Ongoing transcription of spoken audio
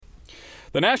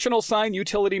The Nationals sign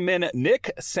utilityman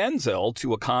Nick Senzel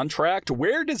to a contract.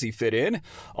 Where does he fit in?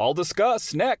 I'll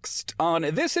discuss next on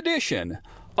this edition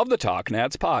of the Talk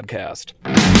Nats podcast.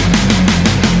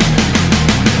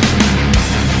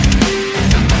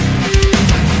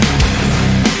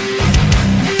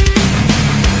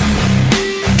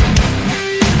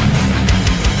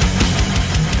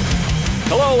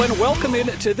 Hello and welcome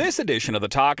into this edition of the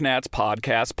Talk Nats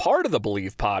podcast, part of the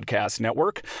Believe Podcast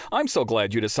Network. I'm so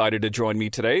glad you decided to join me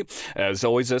today. As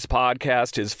always, this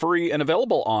podcast is free and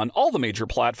available on all the major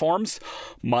platforms.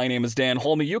 My name is Dan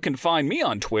Holme. You can find me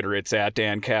on Twitter. It's at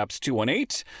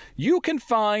DanCaps218. You can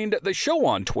find the show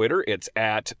on Twitter. It's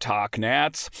at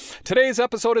TalkNats. Today's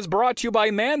episode is brought to you by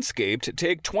Manscaped.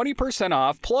 Take 20%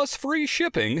 off plus free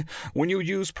shipping when you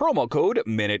use promo code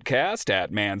MinuteCast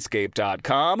at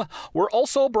manscaped.com. We're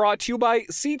also brought to you by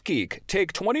SeatGeek.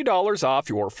 Take $20 off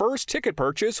your first ticket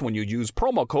purchase when you use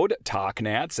promo code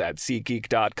TalkNats at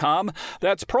SeatGeek.com.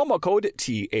 That's promo code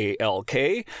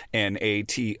TALKNATS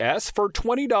for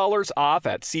 $20 off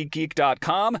at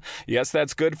SeatGeek.com. Yes,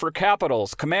 that's good for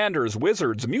Capitals, Commanders,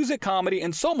 Wizards, music, comedy,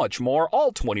 and so much more.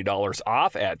 All $20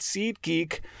 off at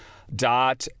SeatGeek.com.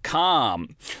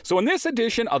 So in this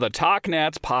edition of the Talk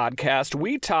Nats podcast,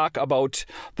 we talk about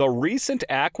the recent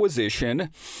acquisition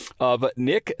of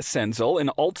Nick Senzel and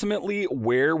ultimately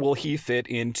where will he fit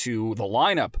into the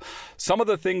lineup. Some of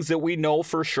the things that we know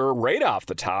for sure right off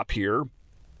the top here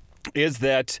is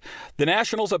that the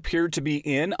Nationals appeared to be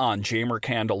in on Jeimer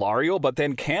Candelario, but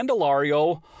then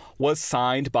Candelario was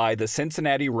signed by the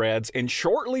Cincinnati Reds, and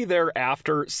shortly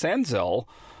thereafter, Senzel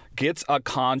gets a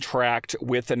contract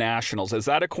with the Nationals. Is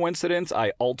that a coincidence?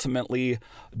 I ultimately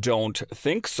don't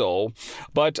think so,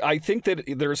 but I think that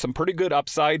there's some pretty good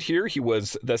upside here. He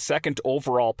was the second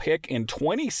overall pick in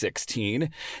 2016,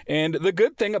 and the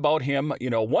good thing about him,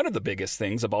 one of the biggest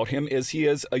things about him is he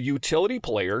is a utility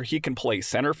player. He can play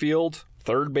center field,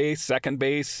 third base, second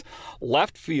base,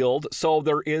 left field, so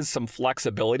there is some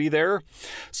flexibility there.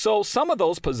 So some of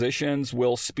those positions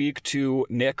will speak to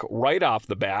Nick right off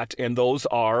the bat, and those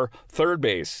are third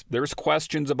base. There's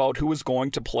questions about who is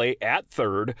going to play at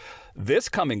third this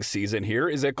coming season here.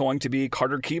 Is it going to be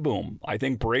Carter Kieboom? I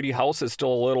think Brady House is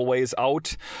still a little ways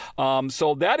out,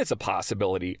 so that is a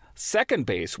possibility. Second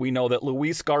base, we know that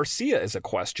Luis Garcia is a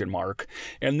question mark.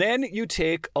 And then you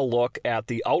take a look at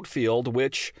the outfield,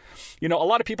 which, a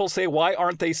lot of people say, why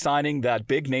aren't they signing that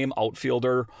big name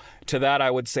outfielder? To that, I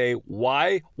would say,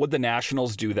 why would the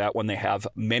Nationals do that when they have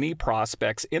many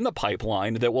prospects in the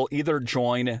pipeline that will either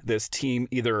join this team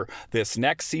either this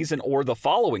next season or the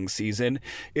following season?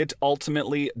 It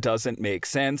ultimately doesn't make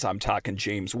sense. I'm talking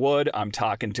James Wood. I'm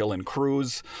talking Dylan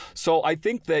Cruz. So I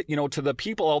think that, to the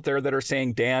people out there that are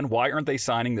saying, Dan, why aren't they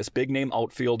signing this big name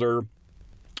outfielder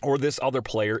or this other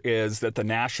player, is that the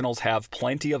Nationals have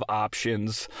plenty of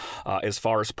options as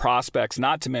far as prospects.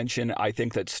 Not to mention, I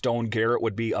think that Stone Garrett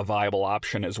would be a viable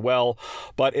option as well.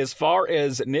 But as far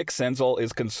as Nick Senzel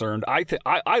is concerned,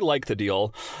 I like the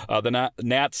deal. The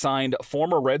Nats signed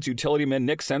former Reds utilityman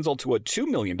Nick Senzel to a $2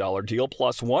 million deal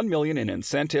plus $1 million in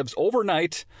incentives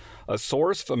overnight. A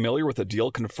source familiar with the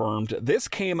deal confirmed this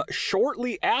came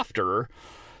shortly after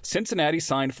Cincinnati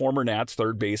signed former Nats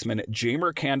third baseman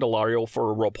Jeimer Candelario for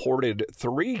a reported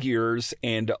 3 years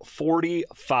and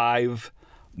 $45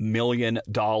 million.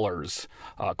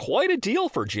 Quite a deal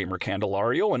for Jeimer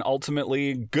Candelario, and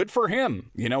ultimately good for him.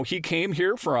 He came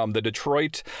here from the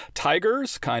Detroit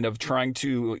Tigers, kind of trying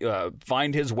to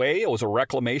find his way. It was a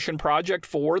reclamation project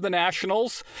for the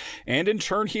Nationals, and in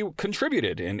turn he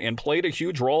contributed and played a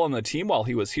huge role on the team while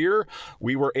he was here.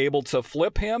 We were able to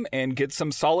flip him and get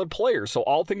some solid players. So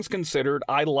all things considered,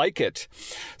 I like it.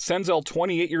 Senzel,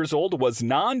 28 years old, was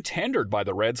non-tendered by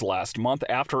the Reds last month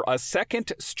after a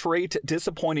second straight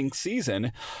disappointing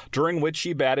season during which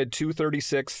he batted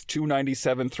 .236,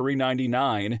 .297,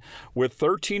 .399 with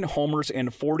 13 homers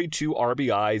and 42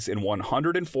 RBIs in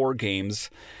 104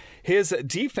 games. His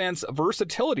defense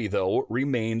versatility, though,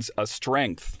 remains a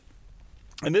strength.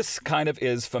 And this kind of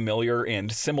is familiar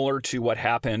and similar to what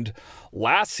happened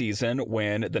last season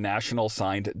when the Nationals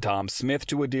signed Dom Smith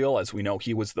to a deal. As we know,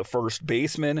 he was the first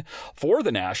baseman for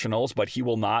the Nationals, but he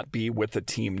will not be with the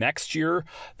team next year.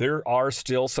 There are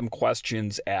still some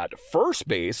questions at first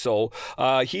base. So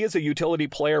he is a utility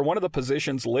player. One of the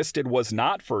positions listed was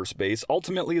not first base.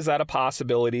 Ultimately, is that a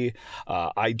possibility?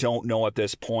 I don't know at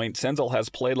this point. Senzel has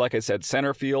played, like I said,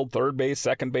 center field, third base,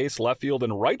 second base, left field,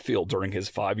 and right field during his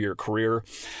 5-year career.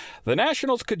 The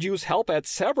Nationals could use help at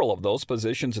several of those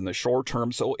positions in the short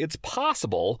term, so it's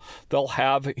possible they'll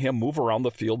have him move around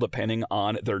the field depending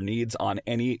on their needs on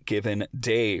any given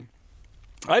day.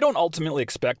 I don't ultimately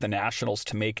expect the Nationals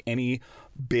to make any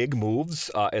big moves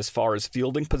as far as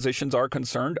fielding positions are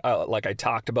concerned. Like I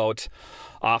talked about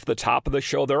off the top of the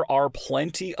show, there are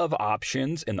plenty of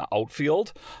options in the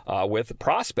outfield with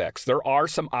prospects. There are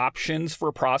some options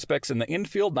for prospects in the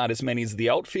infield, not as many as the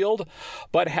outfield,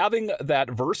 but having that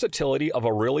versatility of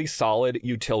a really solid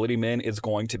utility man is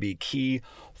going to be key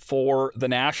for the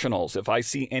Nationals. If I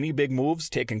see any big moves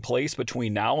taking place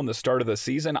between now and the start of the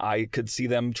season, I could see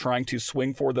them trying to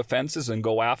swing for the fences and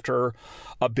go after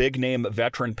a big name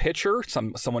veteran pitcher,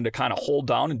 someone to kind of hold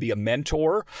down and be a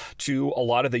mentor to a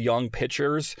lot of the young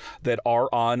pitchers that are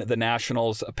on the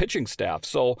Nationals pitching staff.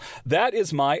 So that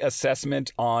is my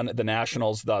assessment on the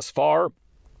Nationals thus far.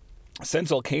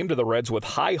 Senzel came to the Reds with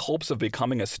high hopes of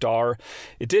becoming a star.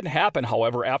 It didn't happen,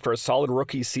 however. After a solid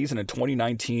rookie season in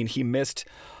 2019, he missed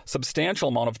substantial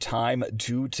amount of time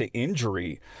due to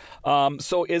injury.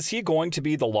 So is he going to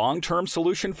be the long-term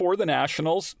solution for the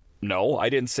Nationals? No, I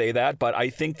didn't say that, but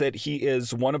I think that he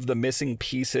is one of the missing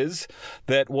pieces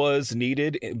that was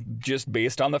needed just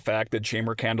based on the fact that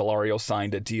Jeimer Candelario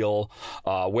signed a deal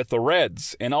with the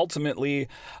Reds. And ultimately,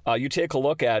 you take a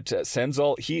look at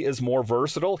Senzel, he is more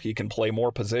versatile. He can play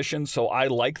more positions, so I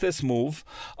like this move.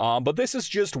 But this is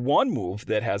just one move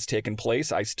that has taken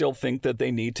place. I still think that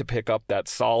they need to pick up that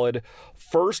solid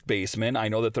first baseman. I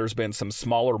know that there's been some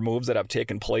smaller moves that have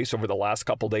taken place over the last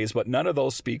couple days, but none of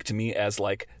those speak to me as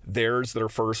like, there's their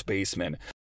first baseman.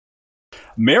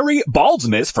 Merry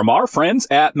Baldsmas from our friends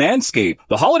at Manscaped.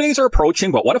 The holidays are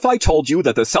approaching, but what if I told you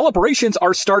that the celebrations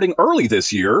are starting early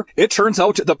this year? It turns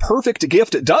out the perfect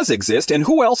gift does exist, and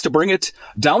who else to bring it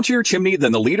down to your chimney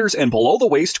than the leaders in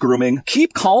below-the-waist grooming?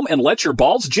 Keep calm and let your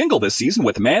balls jingle this season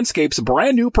with Manscaped's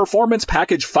brand new Performance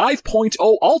Package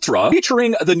 5.0 Ultra,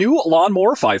 featuring the new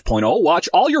Lawnmower 5.0. Watch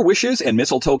all your wishes and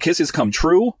mistletoe kisses come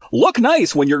true. Look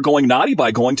nice when you're going naughty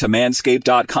by going to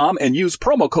manscaped.com and use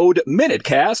promo code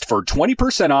MINUTECAST for 20%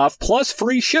 off plus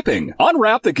free shipping.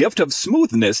 Unwrap the gift of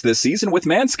smoothness this season with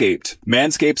Manscaped.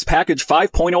 Manscaped's Package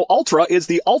 5.0 Ultra is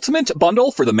the ultimate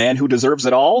bundle for the man who deserves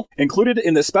it all. Included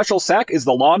in the special sack is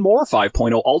the Lawnmower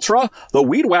 5.0 Ultra, the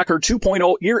Weed Whacker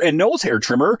 2.0 ear and nose hair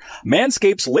trimmer,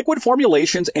 Manscaped's liquid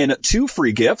formulations, and 2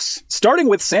 free gifts. Starting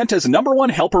with Santa's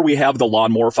 #1 helper, we have the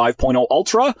Lawnmower 5.0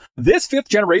 Ultra. This 5th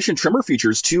generation trimmer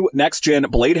features 2 next-gen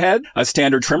blade head, a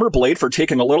standard trimmer blade for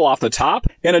taking a little off the top,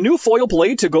 and a new foil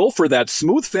blade to go for that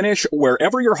smooth finish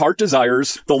wherever your heart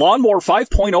desires. The Lawnmower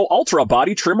 5.0 Ultra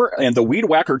body trimmer and the Weed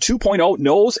Whacker 2.0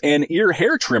 nose and ear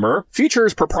hair trimmer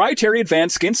features proprietary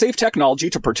advanced skin-safe technology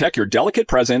to protect your delicate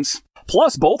presence.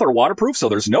 Plus, both are waterproof, so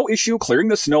there's no issue clearing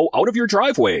the snow out of your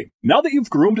driveway. Now that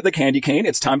you've groomed the candy cane,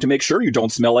 it's time to make sure you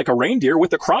don't smell like a reindeer with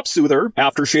the Crop Soother,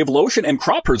 Aftershave Lotion, and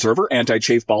Crop Preserver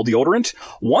Anti-Chafe Ball Deodorant.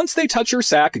 Once they touch your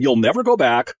sack, you'll never go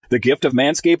back. The gift of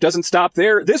Manscaped doesn't stop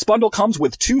there. This bundle comes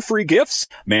with 2 free gifts,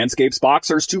 Manscaped's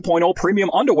Boxers 2.0 Premium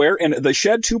Underwear and the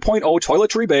Shed 2.0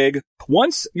 Toiletry Bag.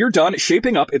 Once you're done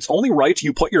shaping up, it's only right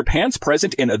you put your pants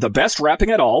present in the best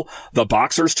wrapping at all, the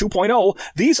Boxers 2.0.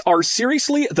 These are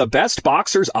seriously the best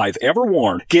boxers I've ever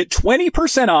worn. Get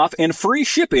 20% off and free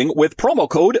shipping with promo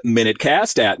code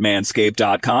MINUTECAST at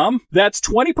manscaped.com. That's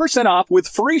 20% off with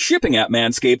free shipping at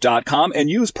manscaped.com and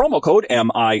use promo code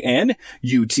MINUTECAST.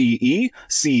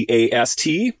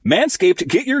 Manscaped,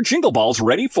 get your jingle balls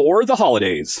ready for the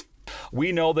holidays.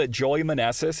 We know that Joey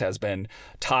Meneses has been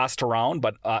tossed around,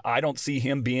 but I don't see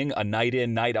him being a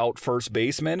night-in, night-out first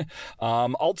baseman.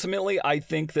 Ultimately, I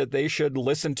think that they should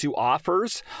listen to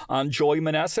offers on Joey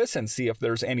Meneses and see if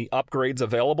there's any upgrades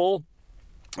available.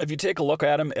 If you take a look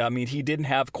at him, I mean, he didn't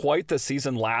have quite the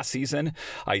season last season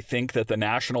I think that the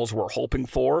Nationals were hoping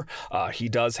for. He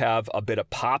does have a bit of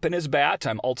pop in his bat.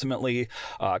 I'm ultimately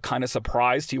kind of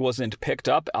surprised he wasn't picked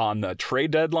up on the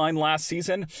trade deadline last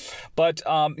season. But,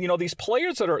 these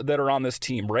players that are on this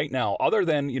team right now, other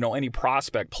than, any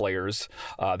prospect players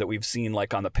that we've seen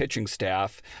like on the pitching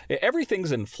staff,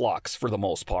 everything's in flux for the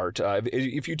most part.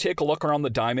 If you take a look around the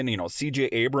diamond, C.J.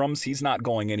 Abrams, he's not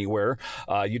going anywhere.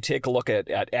 You take a look at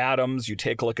Adams, you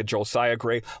take a look at Josiah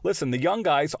Gray. Listen, the young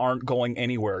guys aren't going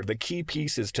anywhere. The key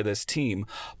pieces to this team,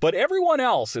 but everyone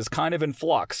else is kind of in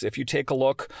flux. If you take a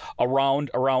look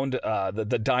around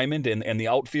the diamond and the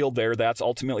outfield there, that's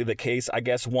ultimately the case. I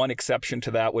guess one exception to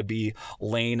that would be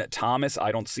Lane Thomas.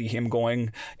 I don't see him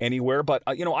going anywhere, but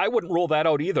I wouldn't rule that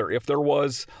out either. If there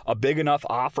was a big enough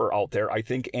offer out there, I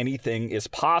think anything is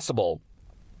possible.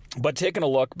 But taking a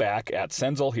look back at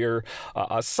Senzel here,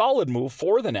 a solid move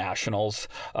for the Nationals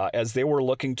as they were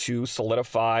looking to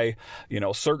solidify,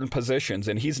 certain positions.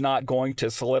 And he's not going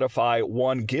to solidify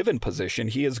one given position.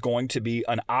 He is going to be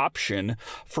an option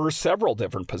for several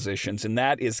different positions. And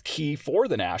that is key for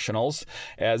the Nationals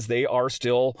as they are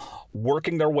still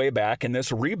working their way back in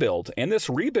this rebuild. And this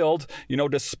rebuild,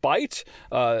 despite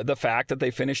the fact that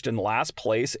they finished in last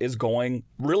place, is going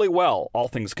really well, all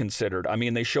things considered. I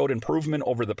mean, they showed improvement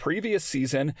over the previous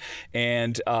season,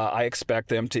 and I expect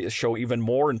them to show even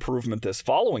more improvement this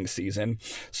following season.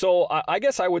 So I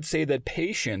guess I would say that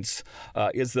patience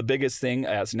is the biggest thing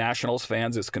as Nationals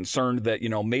fans is concerned, that,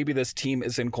 maybe this team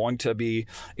isn't going to be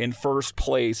in first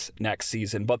place next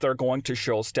season, but they're going to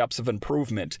show steps of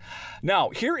improvement.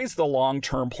 Now, here is the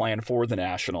long-term plan for the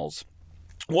Nationals.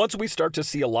 Once we start to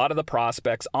see a lot of the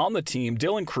prospects on the team,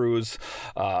 Dylan Cruz,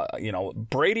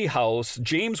 Brady House,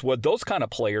 James Wood, those kind of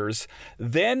players,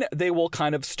 then they will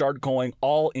kind of start going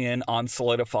all in on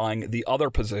solidifying the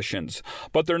other positions.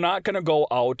 But they're not going to go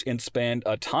out and spend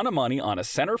a ton of money on a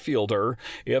center fielder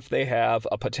if they have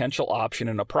a potential option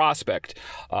in a prospect.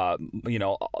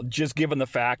 Just given the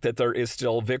fact that there is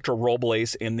still Victor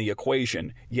Robles in the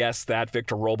equation. Yes, that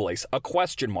Victor Robles, a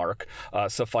question mark,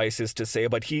 suffices to say,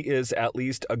 but he is at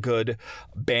least a good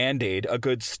Band-Aid, a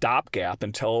good stopgap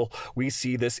until we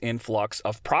see this influx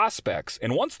of prospects.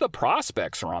 And once the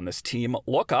prospects are on this team,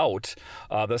 look out.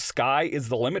 The sky is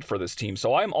the limit for this team.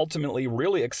 So I'm ultimately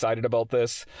really excited about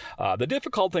this. The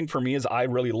difficult thing for me is I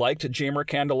really liked Jeimer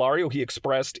Candelario. He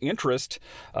expressed interest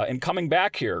in coming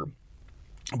back here.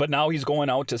 But now he's going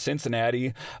out to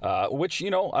Cincinnati, which,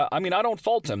 I don't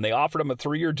fault him. They offered him a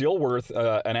 3-year deal worth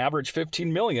an average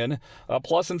 $15 million,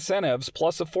 plus incentives,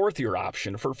 plus a 4th-year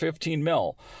option for $15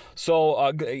 million. So,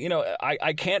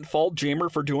 I can't fault Jeimer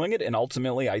for doing it. And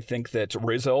ultimately, I think that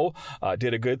Rizzo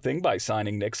did a good thing by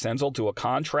signing Nick Senzel to a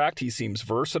contract. He seems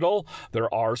versatile.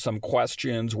 There are some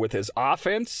questions with his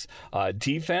offense.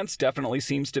 Defense definitely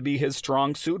seems to be his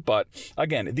strong suit. But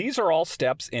again, these are all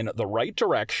steps in the right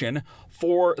direction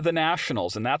for the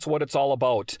Nationals, and that's what it's all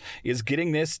about, is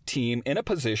getting this team in a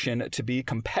position to be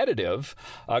competitive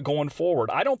going forward.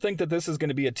 I don't think that this is going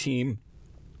to be a team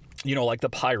like the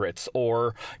Pirates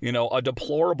or, a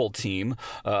deplorable team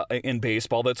in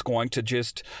baseball that's going to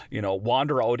just,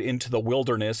 wander out into the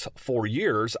wilderness for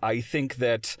years. I think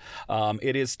that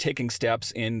it is taking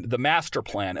steps in the master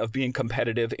plan of being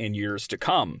competitive in years to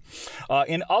come.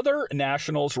 In other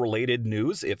Nationals-related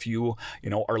news, if you,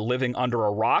 are living under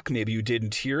a rock, maybe you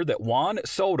didn't hear that Juan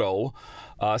Soto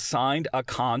signed a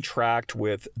contract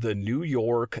with the New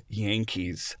York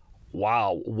Yankees.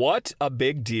 Wow, what a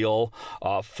big deal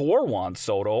for Juan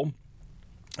Soto.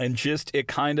 And just it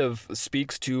kind of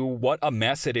speaks to what a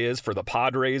mess it is for the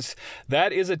Padres.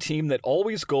 That is a team that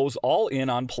always goes all in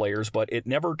on players, but it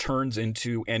never turns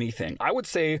into anything. I would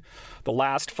say the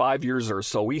last 5 years or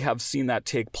so, we have seen that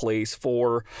take place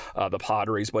for the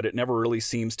Padres, but it never really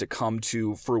seems to come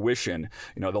to fruition.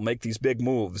 They'll make these big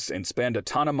moves and spend a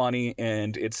ton of money,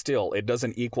 and it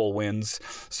doesn't equal wins.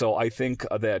 So I think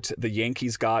that the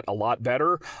Yankees got a lot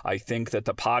better. I think that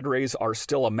the Padres are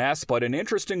still a mess, but an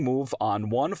interesting move on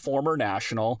one former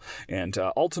National, and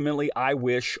ultimately I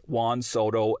wish Juan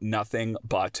Soto nothing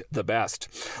but the best.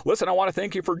 Listen, I want to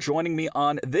thank you for joining me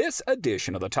on this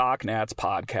edition of the Talk Nats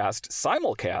podcast,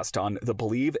 simulcast on the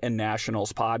Believe in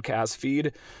Nationals podcast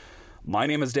feed. My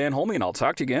name is Dan Holme, and I'll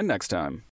talk to you again next time.